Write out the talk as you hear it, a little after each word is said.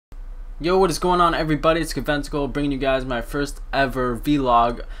Yo, what is going on, everybody? It's Conventicle, bringing you guys my first ever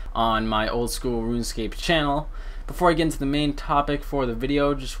vlog on my old school Runescape channel. Before I get into the main topic for the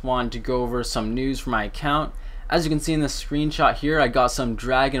video, just wanted to go over some news for my account. As you can see in the screenshot here, I got some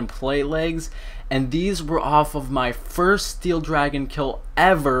dragon platelegs, and these were off of my first steel dragon kill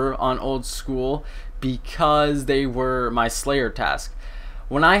ever on old school because they were my slayer task.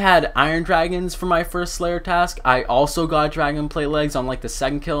 When I had iron dragons for my first slayer task, I also got dragon plate legs on like the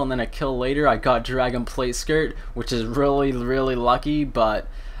second kill, and then a kill later I got dragon plate skirt, which is really lucky, but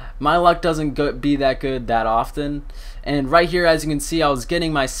my luck doesn't be that good that often. And right here, as you can see, I was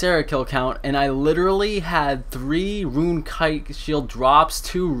getting my Sarah kill count, and I literally had 3 rune kite shield drops,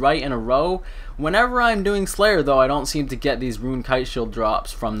 2 right in a row. Whenever I'm doing slayer though, I don't seem to get these rune kite shield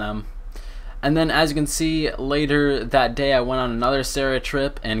drops from them. And then, as you can see, later that day I went on another Sarah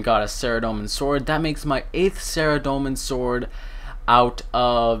trip and got a saradomin sword. That makes my 8th saradomin sword out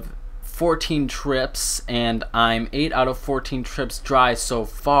of 14 trips, and I'm 8 out of 14 trips dry so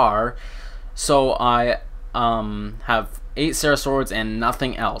far. So I have 8 Sarah swords and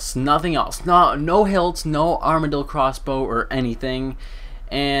nothing else. No hilts, no armadillo crossbow or anything.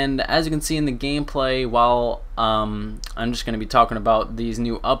 And as you can see in the gameplay, while I'm just going to be talking about these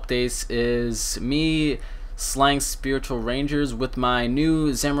new updates, is me slaying spiritual rangers with my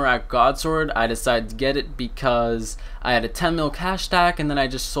new Zamorak godsword. I decided to get it because I had a 10 mil cash stack, and then I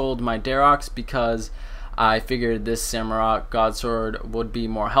just sold my Darox because I figured this Zamorak godsword would be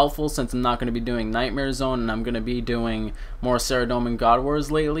more helpful since I'm not going to be doing Nightmare Zone and I'm going to be doing more Saradomin God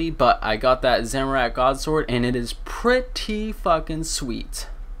Wars lately. But I got that Zamorak godsword and it is pretty fucking sweet.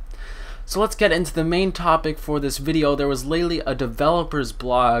 So let's get into the main topic for this video. There was lately a developer's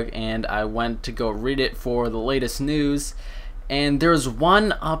blog and I went to go read it for the latest news. And there's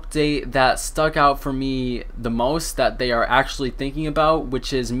one update that stuck out for me the most that they are actually thinking about,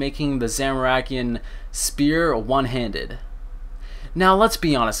 which is making the Zamorakian spear one-handed. Now let's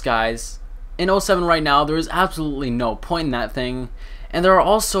be honest, guys. In 07 right now, there is absolutely no point in that thing, and there are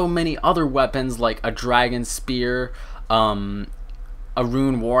also many other weapons like a dragon spear, a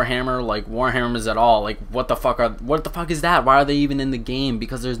rune warhammer, like warhammers at all. Like what the fuck is that? Why are they even in the game?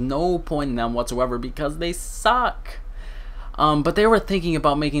 Because there's no point in them whatsoever because they suck. But they were thinking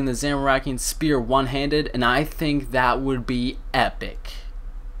about making the Zamorakian spear one-handed, and I think that would be epic.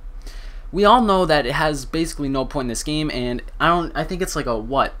 We all know that it has basically no point in this game, and I think it's like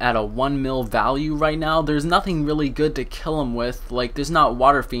at a 1 mil value right now. There's nothing really good to kill them with. Like there's not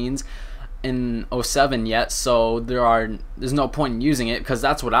water fiends in 07 yet, so there's no point in using it because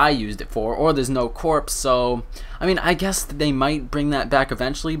that's what I used it for, or there's no corpse. So I mean, I guess they might bring that back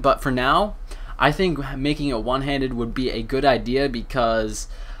eventually, but for now I think making it one-handed would be a good idea because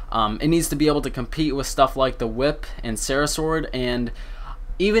it needs to be able to compete with stuff like the whip and Sarah sword. And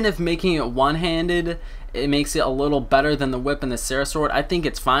even if making it one-handed, it makes it a little better than the whip and the Sarah sword, I think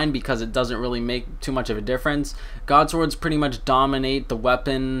it's fine because it doesn't really make too much of a difference. God swords pretty much dominate the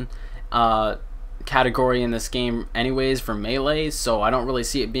weapon category in this game anyways for melee, so I don't really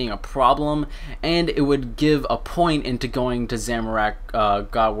see it being a problem, and it would give a point into going to Zamorak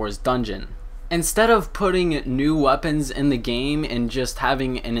God Wars dungeon. Instead of putting new weapons in the game and just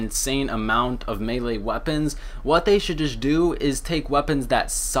having an insane amount of melee weapons, what they should just do is take weapons that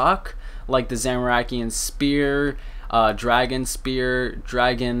suck, like the Zamorakian spear, dragon spear,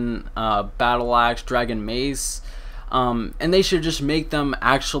 dragon battle axe, dragon mace, and they should just make them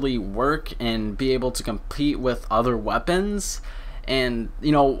actually work and be able to compete with other weapons. And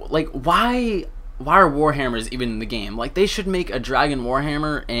you know, like why are warhammers even in the game? Like they should make a dragon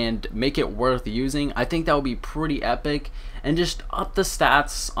warhammer and make it worth using. I think that would be pretty epic, and just up the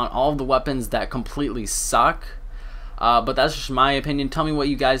stats on all of the weapons that completely suck. But that's just my opinion. Tell me what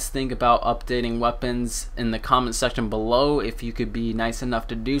you guys think about updating weapons in the comment section below if you could be nice enough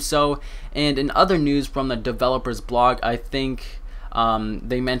to do so. And in other news from the developer's blog, I think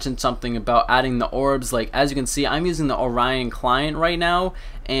they mentioned something about adding the orbs. Like as you can see, I'm using the Orion client right now,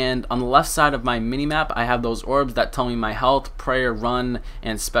 and on the left side of my minimap I have those orbs that tell me my health, prayer, run,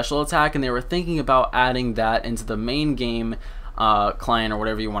 and special attack, and they were thinking about adding that into the main game client, or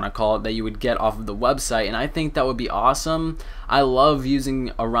whatever you want to call it, that you would get off of the website. And I think that would be awesome. I love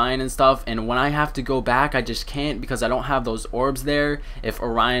using Orion and stuff, and when I have to go back I just can't because I don't have those orbs there if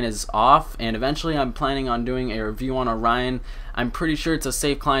Orion is off. And eventually I'm planning on doing a review on Orion. I'm pretty sure it's a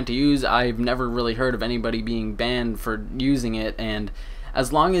safe client to use. I've never really heard of anybody being banned for using it, and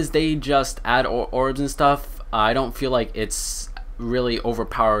as long as they just add orbs and stuff, I don't feel like it's really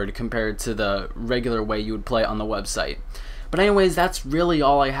overpowered compared to the regular way you would play on the website. But anyways, that's really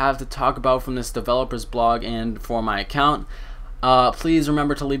all I have to talk about from this developer's blog and for my account. Please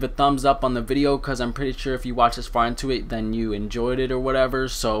remember to leave a thumbs up on the video, because I'm pretty sure if you watch this far into it, then you enjoyed it or whatever.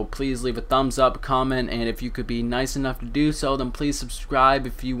 So please leave a thumbs up, comment, and if you could be nice enough to do so, then please subscribe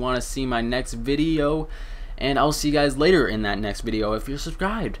if you want to see my next video. And I'll see you guys later in that next video if you're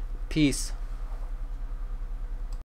subscribed. Peace.